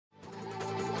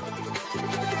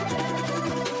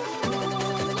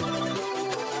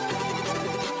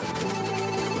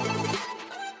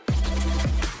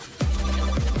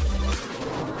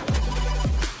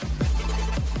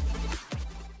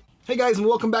Hey guys, and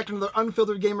welcome back to another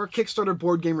Unfiltered Gamer Kickstarter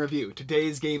board game review.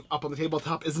 Today's game up on the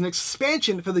tabletop is an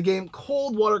expansion for the game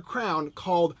Coldwater Crown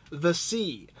called The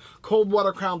Sea.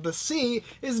 Coldwater Crown The Sea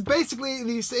is basically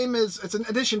the same as, it's an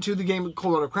addition to the game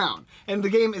Coldwater Crown. And the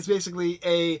game is basically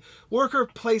a worker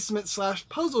placement slash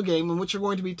puzzle game in which you're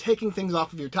going to be taking things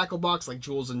off of your tackle box, like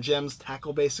jewels and gems,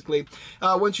 tackle basically.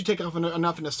 Once you take off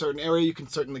enough in a certain area, you can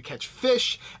certainly catch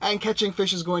fish, and catching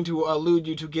fish is going to allude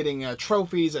you to getting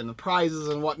trophies and prizes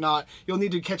and whatnot. You'll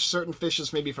need to catch certain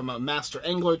fishes maybe from a Master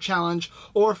Angler challenge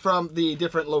or from the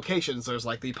different locations. There's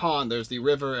like the pond, there's the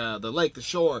river, the lake, the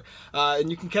shore, and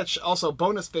you can catch also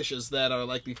bonus fishes that are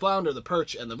like the flounder, the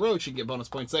perch, and the roach. You can get bonus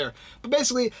points there. But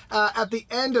basically, at the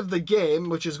end of the game,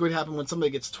 which is going to happen when somebody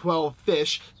gets 12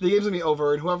 fish, the game's going to be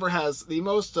over, and whoever has the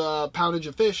most poundage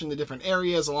of fish in the different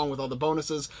areas, along with all the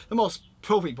bonuses, the most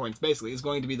trophy points basically, is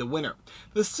going to be the winner.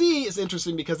 The sea is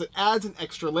interesting because it adds an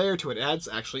extra layer to it. It adds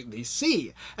actually the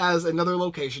sea as another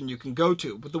location you can go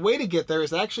to. But the way to get there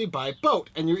is actually by boat,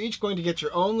 and you're each going to get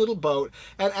your own little boat,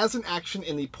 and as an action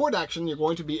in the port action, you're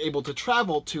going to be able to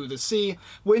travel to the sea.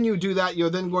 When you do that,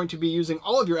 you're then going to be using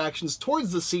all of your actions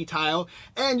towards the sea tile,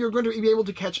 and you're going to be able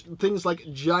to catch things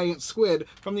like giant squid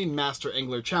from the Master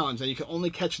Angler Challenge. Now you can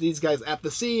only catch these guys at the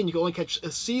sea, and you can only catch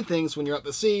sea things when you're at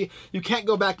the sea. You can't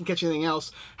go back and catch anything else.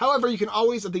 However, you can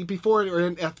always, before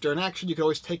or after an action, you can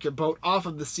always take your boat off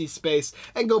of the sea space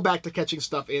and go back to catching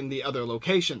stuff in the other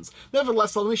locations.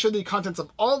 Nevertheless, let me show you the contents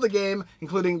of all the game,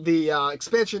 including the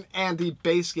expansion and the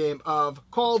base game of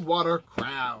Coldwater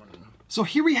Crown. So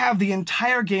here we have the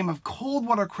entire game of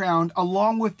Coldwater Crown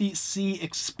along with the Sea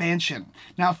expansion.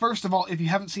 Now, first of all, if you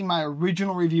haven't seen my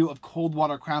original review of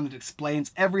Coldwater Crown that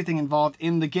explains everything involved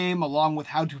in the game along with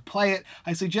how to play it,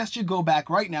 I suggest you go back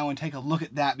right now and take a look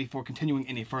at that before continuing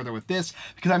any further with this,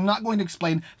 because I'm not going to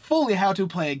explain fully how to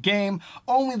play a game.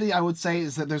 Only the I would say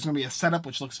is that there's going to be a setup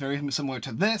which looks very similar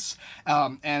to this,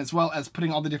 and as well as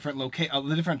putting all the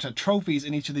different trophies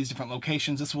in each of these different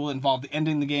locations. This will involve the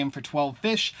ending the game for 12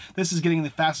 fish. This is getting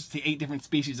the fastest to 8 different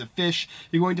species of fish.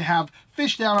 You're going to have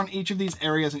fish down on each of these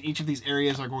areas, and each of these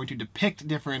areas are going to depict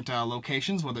different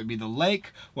locations, whether it be the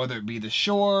lake, whether it be the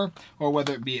shore, or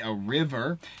whether it be a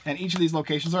river. And each of these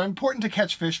locations are important to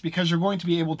catch fish because you're going to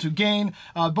be able to gain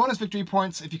bonus victory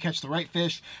points if you catch the right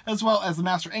fish, as well as the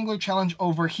Master Angler Challenge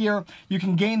over here. You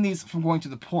can gain these from going to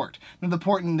the port. Now the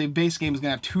port in the base game is going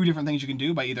to have 2 different things you can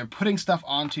do by either putting stuff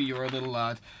onto your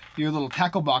little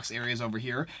tackle box areas over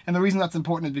here. And the reason that's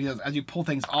important is because as you pull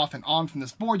things off and on from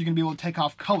this board, you're going to be able to take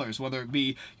off colors, whether it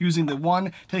be using the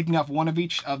one, taking off one of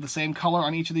each of the same color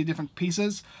on each of the different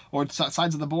pieces or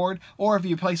sides of the board, or if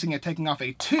you're placing it, taking off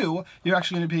a 2, you're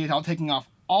actually going to be taking off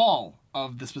all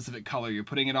of the specific color you're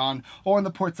putting it on, or in the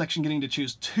port section getting to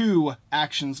choose 2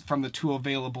 actions from the 2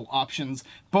 available options.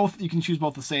 Both, you can choose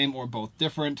both the same or both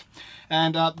different.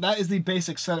 And that is the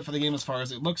basic setup for the game as far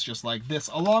as it looks just like this,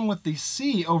 along with the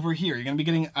sea over here. You're going to be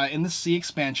getting, in the sea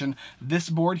expansion, this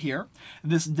board here,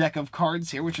 this deck of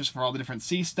cards here, which is for all the different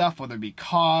sea stuff, whether it be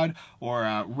cod,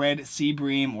 or red sea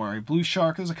bream, or a blue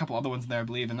shark. There's a couple other ones in there, I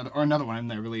believe, another one in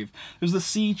there, I believe. There's the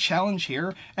sea challenge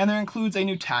here, and there includes a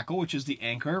new tackle, which is the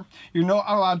anchor. You're not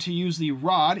allowed to use the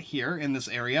rod here in this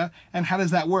area. And how does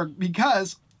that work?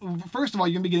 Because first of all,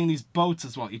 you're going to be getting these boats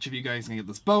as well. Each of you guys can get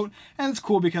this boat, and it's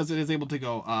cool because it is able to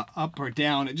go up or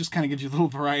down. It just kind of gives you a little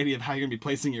variety of how you're going to be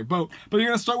placing your boat. But you're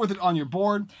going to start with it on your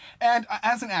board, and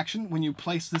as an action, when you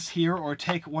place this here or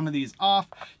take one of these off,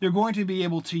 you're going to be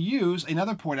able to use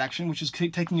another port action, which is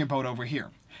taking your boat over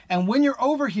here. And when you're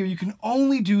over here, you can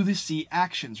only do the sea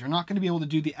actions. You're not going to be able to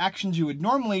do the actions you would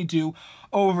normally do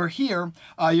over here.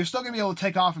 You're still going to be able to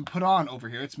take off and put on over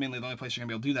here. It's mainly the only place you're going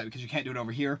to be able to do that because you can't do it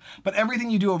over here. But everything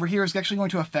you do over here is actually going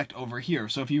to affect over here.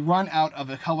 So if you run out of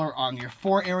a color on your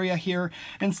 4 area here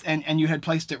and you had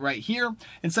placed it right here,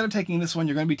 instead of taking this one,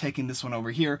 you're going to be taking this one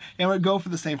over here. And it would go for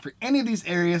the same for any of these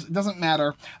areas. It doesn't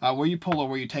matter where you pull or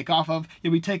where you take off of.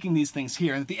 You'll be taking these things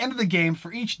here. And at the end of the game,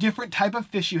 for each different type of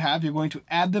fish you have, you're going to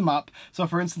add them up. So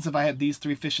for instance, if I had these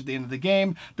 3 fish at the end of the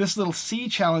game, this little sea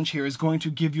challenge here is going to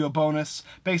give you a bonus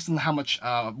based on how much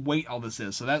weight all this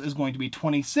is. So that is going to be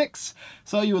 26.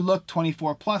 So you would look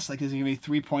 24 plus, that gives you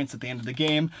 3 points at the end of the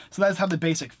game. So that's how the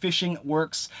basic fishing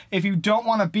works. If you don't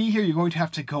want to be here, you're going to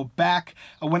have to go back.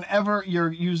 Whenever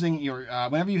you're using your,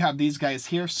 whenever you have these guys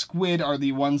here, squid are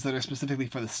the ones that are specifically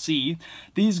for the sea.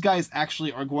 These guys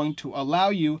actually are going to allow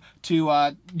you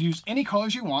to use any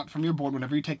colors you want from your board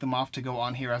whenever you take them off to go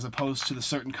on here. here as opposed to the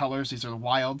certain colors. These are the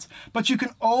wilds. But you can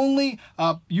only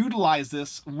utilize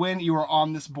this when you are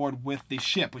on this board with the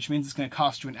ship, which means it's going to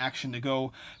cost you an action to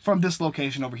go from this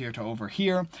location over here to over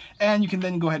here. And you can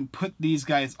then go ahead and put these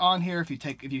guys on here. If you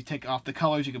take off the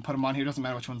colors, you can put them on here. Doesn't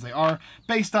matter which ones they are,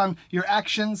 based on your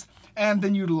actions, and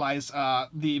then utilize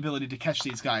the ability to catch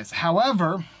these guys.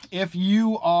 However, if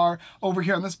you are over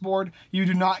here on this board, you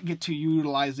do not get to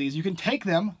utilize these. You can take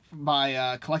them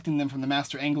by collecting them from the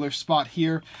Master Angler spot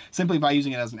here, simply by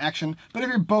using it as an action. But if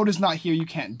your boat is not here, you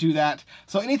can't do that.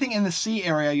 So anything in the sea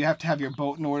area, you have to have your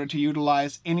boat in order to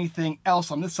utilize. Anything else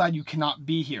on this side, you cannot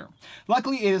be here.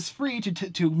 Luckily, it is free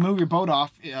to move your boat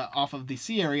off of the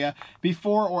sea area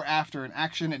before or after an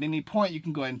action. At any point, you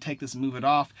can go ahead and take this and move it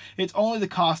off. It's only the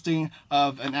costing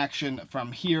of an action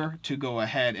from here to go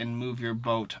ahead and move your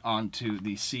boat onto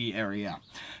the sea area.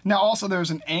 Now, also,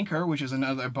 there's an anchor, which is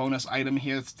another bonus item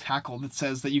here. It's tackle that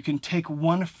says that you can take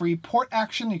one free port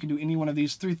action. You can do any one of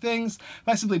these 3 things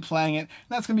by simply playing it. And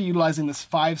that's going to be utilizing this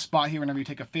 5 spot here whenever you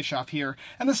take a fish off here.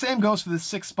 And the same goes for the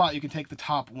 6 spot. You can take the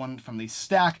top one from the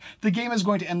stack. The game is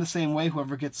going to end the same way.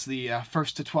 Whoever gets the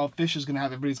first to 12 fish is going to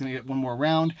have, everybody's going to get one more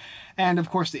round. And of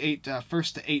course, the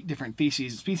first to 8 different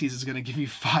species is going to give you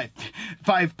 5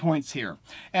 points here.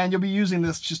 And you'll be using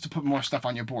this just to put more stuff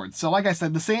on your board. So like I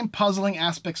said, the same puzzling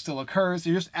aspect still occurs.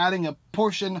 You're just adding a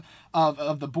portion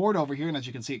of the board over here, and as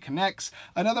you can see, it connects.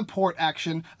 Another port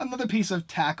action, another piece of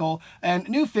tackle, and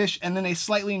new fish, and then a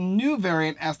slightly new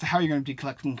variant as to how you're going to be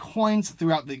collecting coins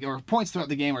throughout points throughout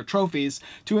the game, or trophies,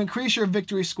 to increase your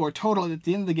victory score total at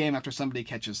the end of the game after somebody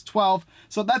catches 12.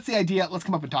 So that's the idea. Let's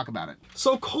come up and talk about it.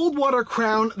 So Coldwater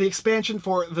Crown, the expansion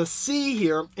for the sea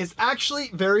here, is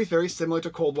actually very, very similar to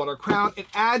Coldwater Crown. It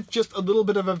adds just a little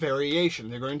bit of a variation.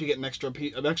 They're going to get an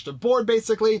extra board,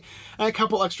 basically, and a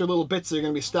couple extra little bits that you're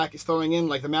going to be throwing in,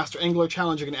 like the Master Angler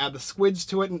Challenge. You're going to add the squids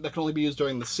to it, and that can only be used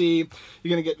during the sea. You're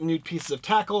going to get new pieces of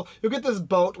tackle. You'll get this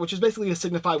boat, which is basically to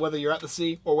signify whether you're at the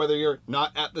sea or whether you're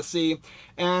not at the sea.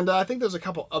 And I think there's a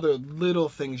couple other little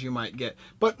things you might get.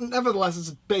 But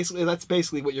nevertheless, that's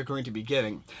basically what you're going to be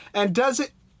getting. And does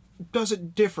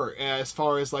it differ as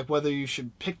far as like whether you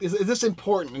should pick, is this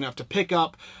important enough to pick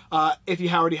up if you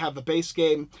already have the base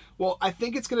game? Well, I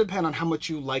think it's going to depend on how much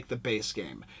you like the base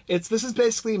game. This is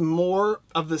basically more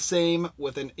of the same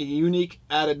with a unique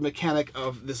added mechanic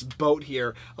of this boat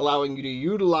here, allowing you to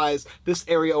utilize this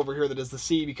area over here that is the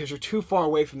sea, because you're too far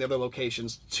away from the other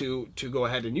locations to go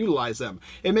ahead and utilize them.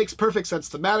 It makes perfect sense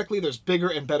thematically. There's bigger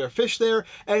and better fish there,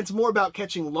 and it's more about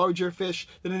catching larger fish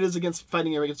than it is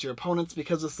fighting against your opponents,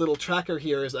 because this little tracker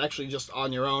here is actually just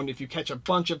on your own. If you catch a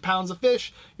bunch of pounds of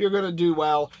fish, you're going to do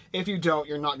well. If you don't,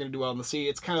 you're not going to do well in the sea.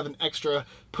 It's kind of an extra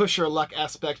push your luck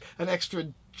aspect, an extra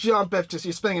jump. If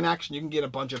you're spending an action, you can get a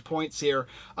bunch of points here.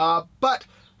 But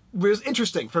it was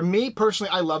interesting. For me personally,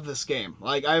 I love this game.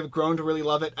 Like, I've grown to really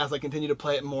love it as I continue to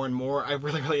play it more and more. I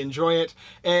really, really enjoy it.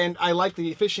 And I like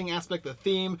the fishing aspect, the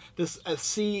theme. This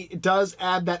sea does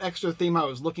add that extra theme I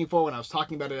was looking for when I was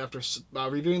talking about it after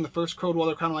reviewing the first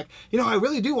Coldwater Crown. I'm like, you know, I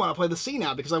really do want to play the sea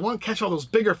now, because I want to catch all those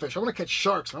bigger fish. I want to catch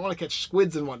sharks. I want to catch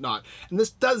squids and whatnot. And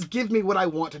this does give me what I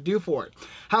want to do for it.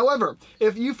 However,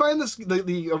 if you find this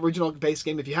the original base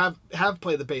game, if you have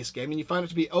played the base game and you find it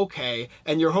to be okay,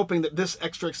 and you're hoping that this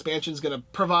extra expansion is going to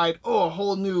provide a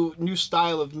whole new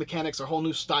style of mechanics or a whole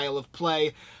new style of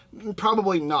play,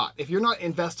 probably not. If you're not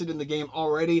invested in the game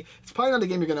already, it's probably not a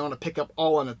game you're going to want to pick up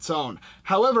all on its own.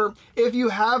 However, if you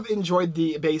have enjoyed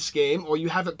the base game, or you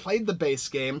haven't played the base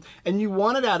game, and you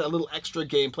wanted to add a little extra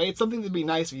gameplay, it's something that'd be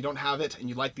nice if you don't have it, and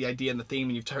you like the idea and the theme,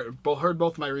 and you've heard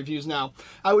both of my reviews now,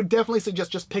 I would definitely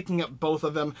suggest just picking up both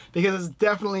of them, because it's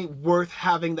definitely worth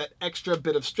having that extra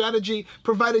bit of strategy,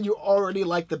 provided you already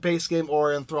like the base game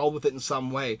or are enthralled with it in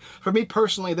some way. For me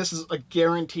personally, this is a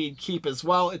guaranteed keep as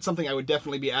well. It's something I would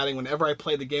definitely be adding whenever I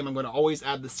play the game. I'm going to always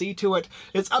add the sea to it.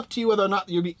 It's up to you whether or not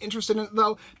you'll be interested in it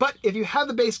though. But if you have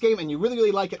the base game and you really,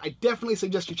 really like it, I definitely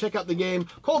suggest you check out the game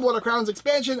Coldwater Crown's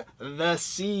expansion, The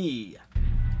Sea.